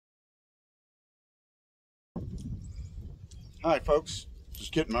Hi folks,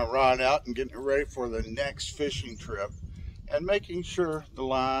 just getting my rod out and getting it ready for the next fishing trip and making sure the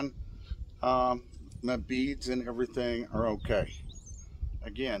line, my beads and everything are okay.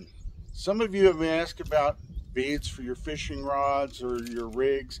 Again, some of you have asked about beads for your fishing rods or your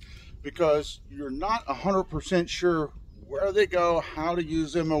rigs because you're not 100% sure where they go, how to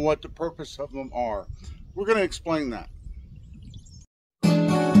use them, and what the purpose of them are. We're going to explain that.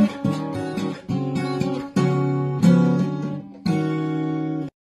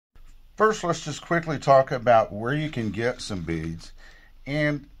 First, let's just quickly talk about where you can get some beads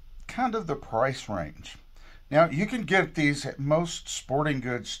and kind of the price range. Now, you can get these at most sporting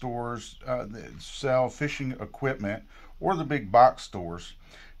goods stores that sell fishing equipment or the big box stores.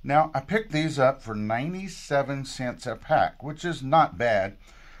 Now, I picked these up for 97 cents a pack, which is not bad,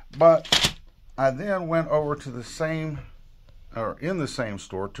 but I then went over to the same, or in the same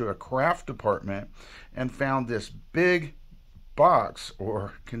store, to a craft department and found this big box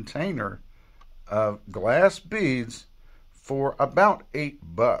or container of glass beads for about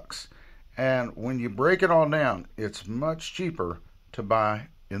 $8. And when you break it all down, it's much cheaper to buy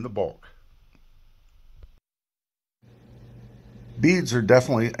in the bulk. Beads are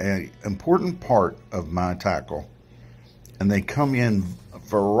definitely an important part of my tackle, and they come in a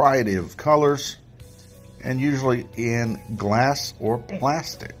variety of colors and usually in glass or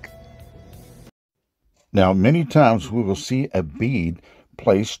plastic. Now, many times we will see a bead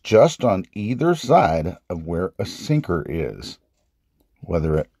placed just on either side of where a sinker is,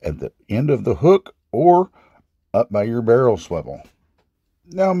 whether at the end of the hook or up by your barrel swivel.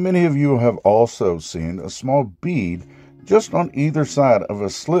 Now, many of you have also seen a small bead just on either side of a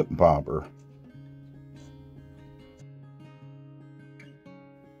slip bobber.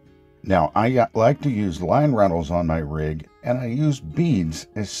 Now, I like to use line Reynolds on my rig, and I use beads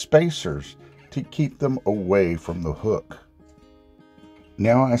as spacers to keep them away from the hook.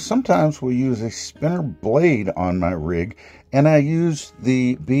 Now, I sometimes will use a spinner blade on my rig, and I use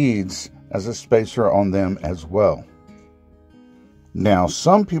the beads as a spacer on them as well. Now,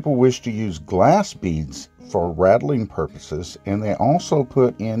 some people wish to use glass beads for rattling purposes, and they also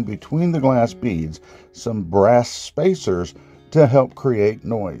put in between the glass beads some brass spacers to help create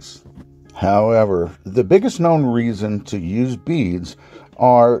noise. However, the biggest known reason to use beads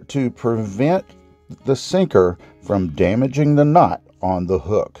are to prevent the sinker from damaging the knot on the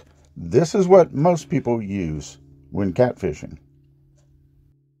hook. This is what most people use when catfishing.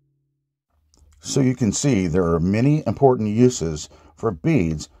 So you can see there are many important uses for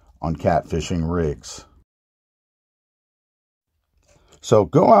beads on catfishing rigs. So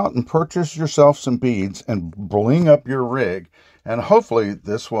go out and purchase yourself some beads and bling up your rig, and hopefully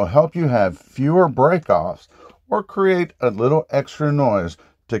this will help you have fewer breakoffs or create a little extra noise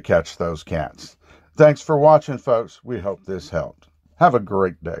to catch those cats. Thanks for watching, folks. We hope this helped. Have a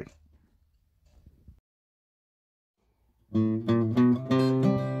great day.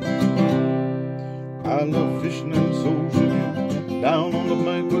 I love fishing and social, down on the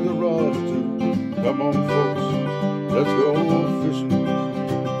bank with a rod or two. Come on, folks, let's go fishing.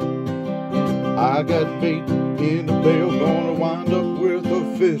 I got bait in the pail, gonna wind up with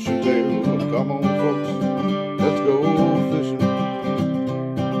a fishing tail. Come on, folks, let's go fishing.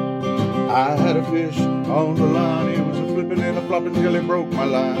 I had a fish on the line, it was a flipping and a flopping till it broke my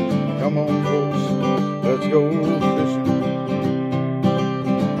line. Come on, folks, let's go fishing.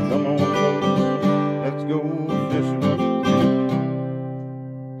 Come on, folks, let's go fishing.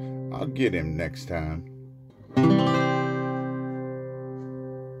 I'll get him next time.